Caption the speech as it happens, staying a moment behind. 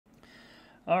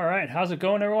All right, how's it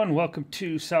going, everyone? Welcome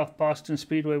to South Boston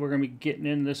Speedway. We're going to be getting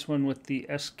in this one with the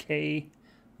SK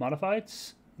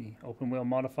Modifieds, the open wheel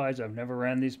modifieds. I've never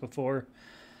ran these before.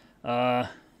 We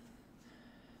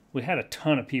had a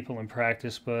ton of people in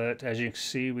practice, but as you can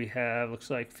see, we have,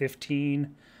 looks like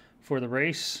 15 for the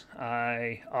race.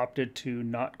 I opted to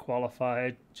not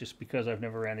qualify just because I've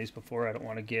never ran these before. I don't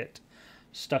want to get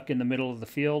stuck in the middle of the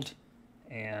field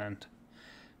and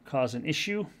cause an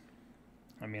issue.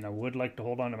 I mean, I would like to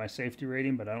hold on to my safety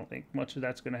rating, but I don't think much of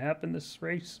that's going to happen this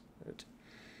race. But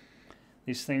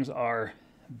these things are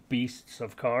beasts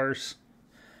of cars.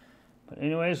 But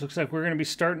anyways, looks like we're going to be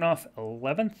starting off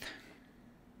 11th.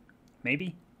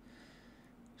 Maybe.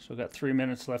 Still got 3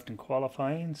 minutes left in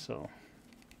qualifying, so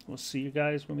we'll see you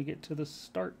guys when we get to the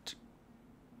start.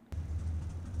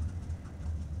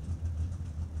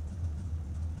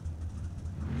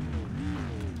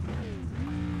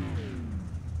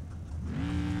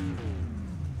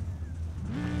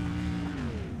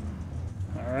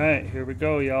 Alright, here we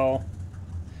go, y'all.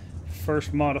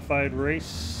 First modified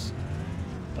race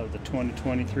of the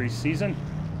 2023 season.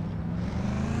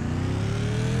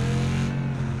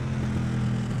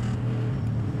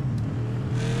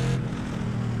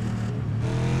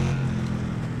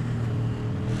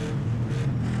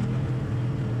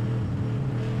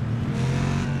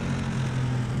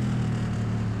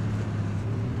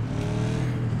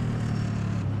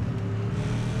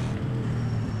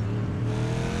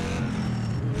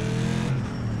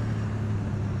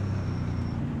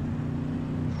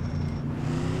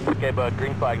 Okay, bud,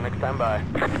 green flag, next time by.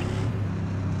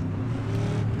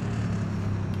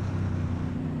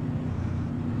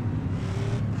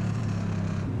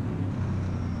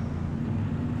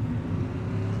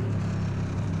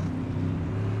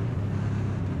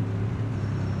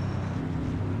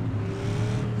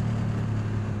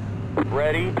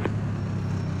 Ready?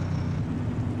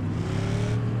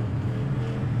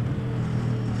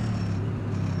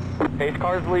 Pace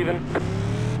car's leaving.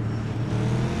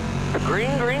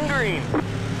 Green, green, green.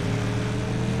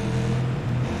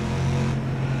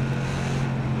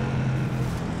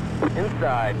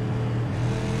 Inside.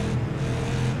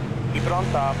 Keep it on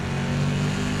top.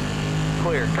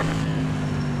 Clear.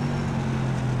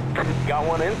 Got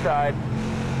one inside.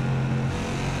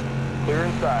 Clear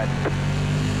inside.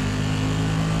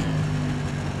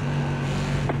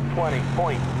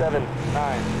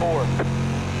 20.794.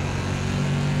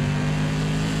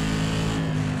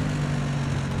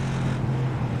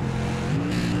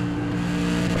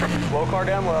 Low car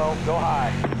down low, go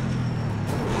high.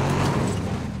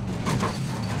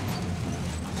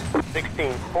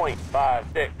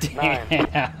 16.569.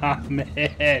 Damn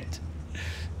it.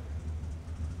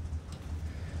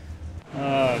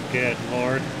 Oh, good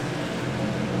Lord.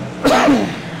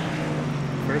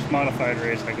 First modified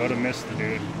race, I go to miss the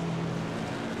dude.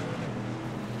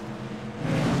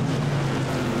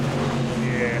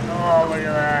 Yeah, oh, look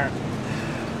at that.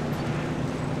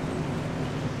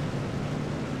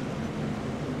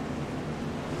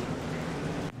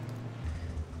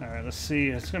 Alright, let's see.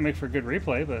 It's going to make for a good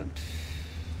replay, but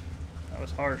that was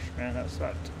harsh, man. That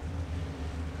sucked.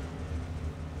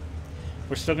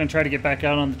 We're still going to try to get back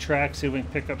out on the track, see if we can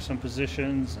pick up some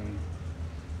positions, and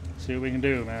see what we can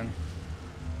do, man.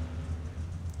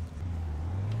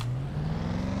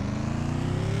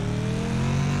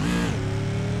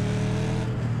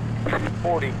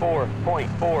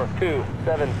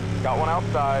 .427. Got one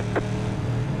outside.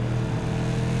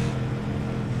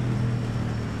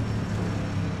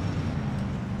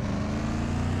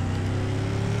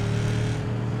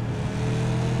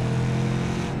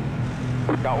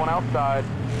 Got one outside.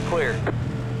 Clear.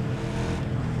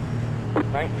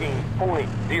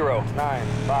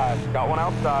 19.095. Got one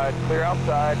outside. Clear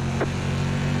outside.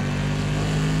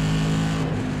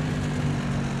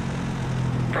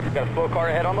 Got a slow car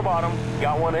ahead on the bottom.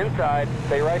 Got one inside.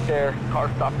 Stay right there. Car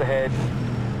stopped ahead.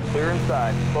 Clear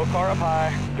inside. Slow car up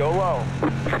high. Go low.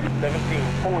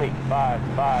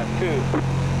 17.552.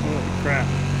 Holy crap.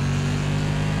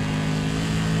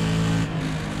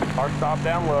 Car stopped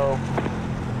down low.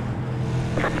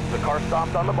 The car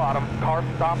stopped on the bottom. Car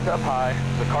stopped up high.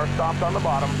 The car stopped on the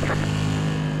bottom.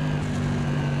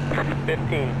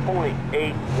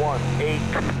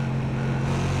 15.818.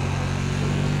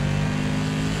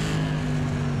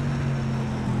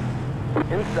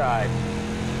 Inside.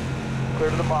 Clear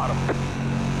to the bottom.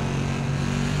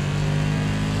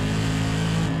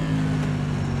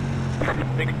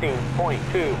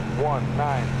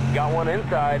 .219. Got one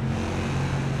inside.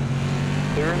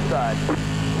 Clear inside.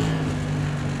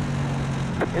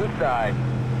 Inside.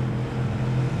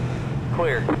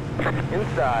 Clear.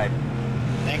 Inside.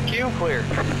 Thank you. Clear.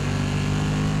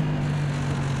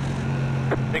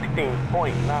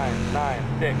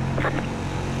 16.996.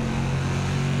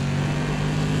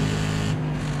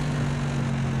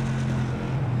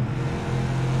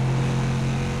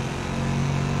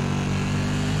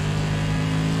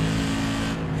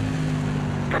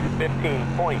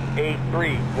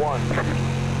 $15.831.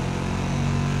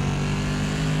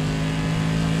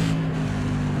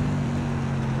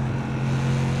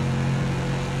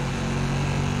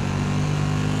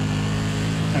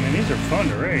 I mean, these are fun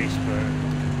to race, but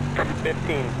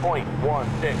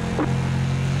 15.16.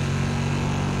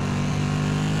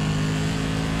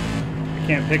 I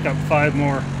can't pick up 5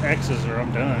 more X's or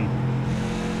I'm done.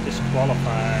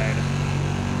 Disqualified.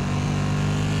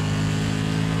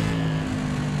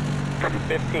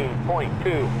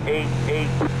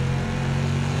 15.288.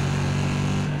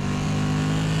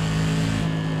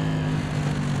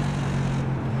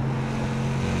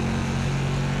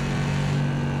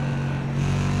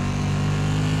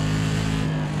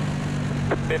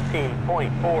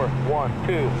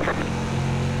 $15.412.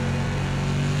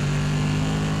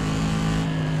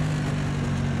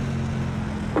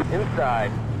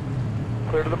 Inside.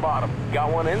 Clear to the bottom.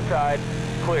 Got one inside.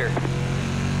 Clear.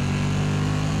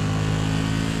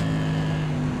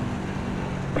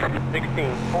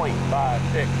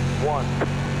 16.561.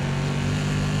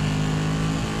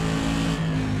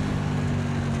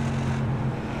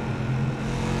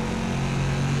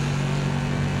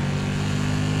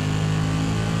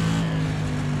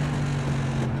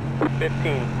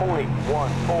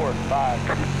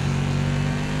 $15.145.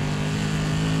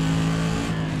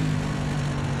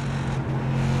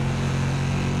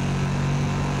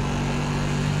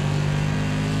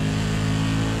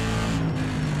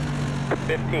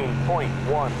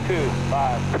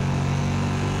 $15.125.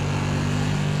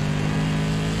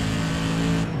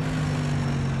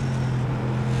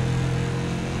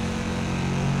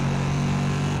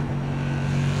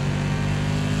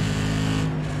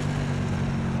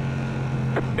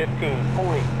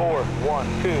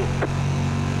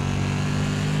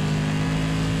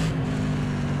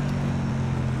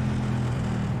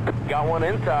 $15.412. Got one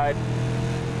inside.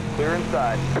 Clear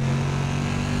inside.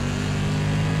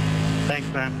 Thanks,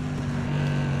 man.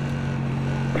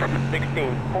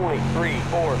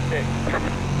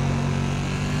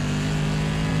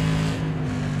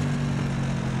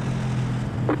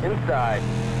 16.346. Inside.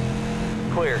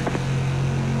 Clear.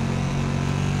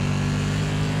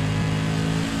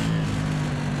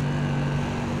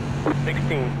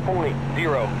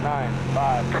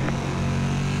 16.095.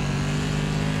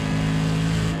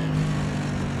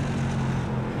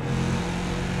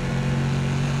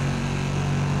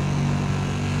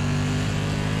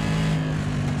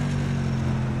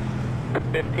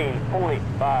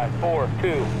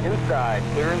 $15.542. Inside.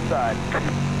 Clear inside.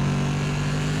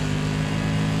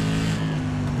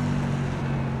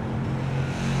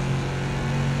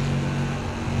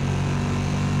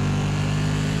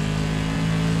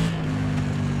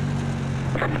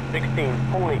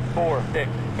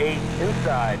 $16.468.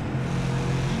 Inside.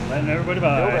 letting everybody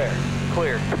by. Still there.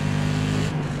 Clear.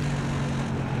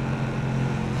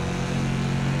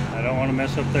 I don't want to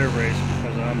mess up their race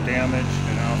because I'm damaged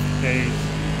and off pace.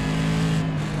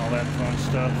 All that fun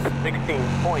stuff.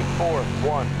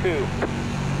 16.412.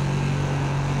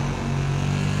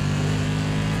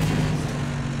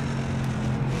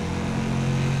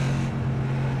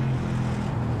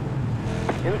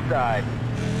 Inside.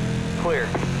 Clear.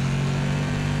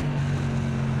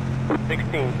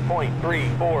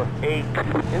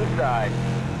 16.348. Inside.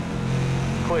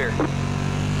 Clear.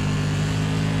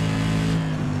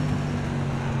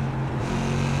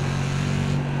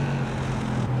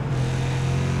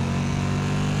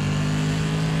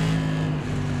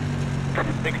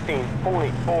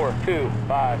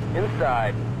 $16.425.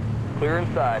 Inside. Clear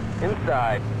inside.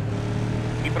 Inside.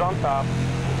 Keep it on top.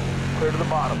 Clear to the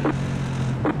bottom.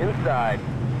 Inside.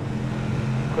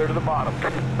 Clear to the bottom.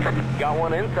 Got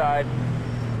one inside.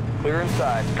 Clear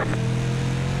inside.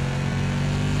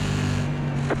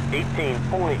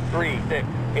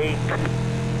 18.368.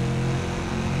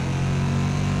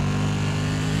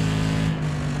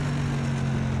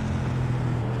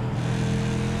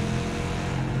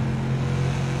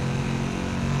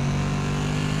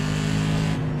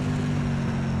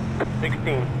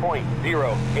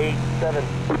 $16.087.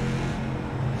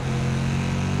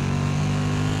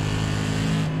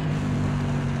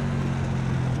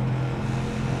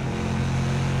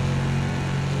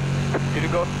 Two to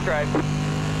go stripe.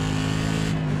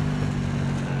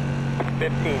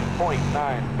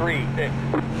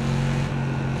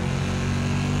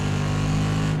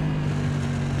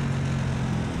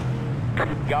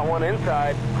 15.936. Got one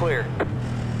inside. Clear.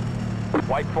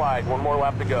 White flag, one more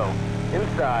lap to go.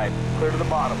 Inside, clear to the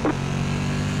bottom.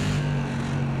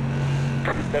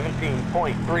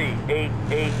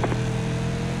 17.388.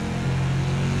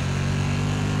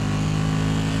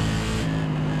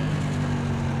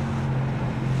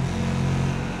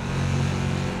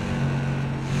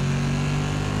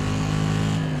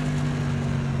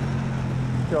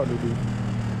 Go, dude.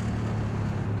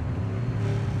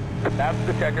 That's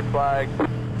the checkered flag.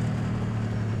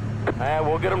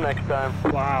 We'll get them next time.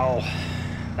 Wow,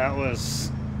 that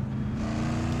was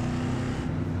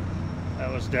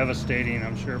devastating.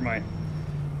 I'm sure my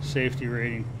safety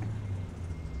rating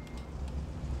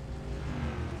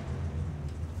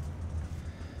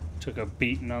took a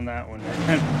beating on that one.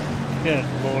 Good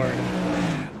Lord,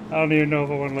 I don't even know if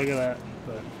I want to look at that.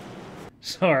 But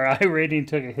so our iRating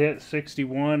took a hit,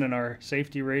 61, and our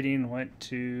safety rating went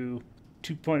to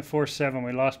 2.47.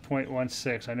 We lost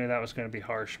 0.16. I knew that was going to be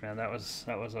harsh, man. That was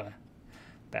a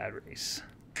bad race.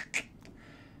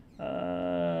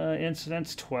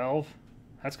 Incidents 12.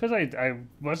 That's because I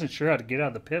wasn't sure how to get out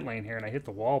of the pit lane here, and I hit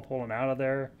the wall pulling out of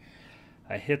there.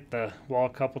 I hit the wall a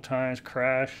couple times,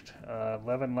 crashed,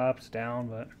 11 laps down.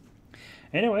 But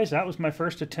anyways, that was my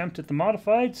first attempt at the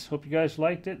modifieds. Hope you guys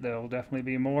liked it. There'll definitely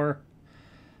be more.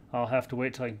 I'll have to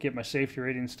wait till I can get my safety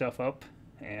rating stuff up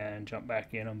and jump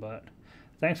back in them. But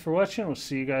thanks for watching. We'll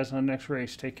see you guys on the next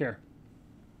race. Take care.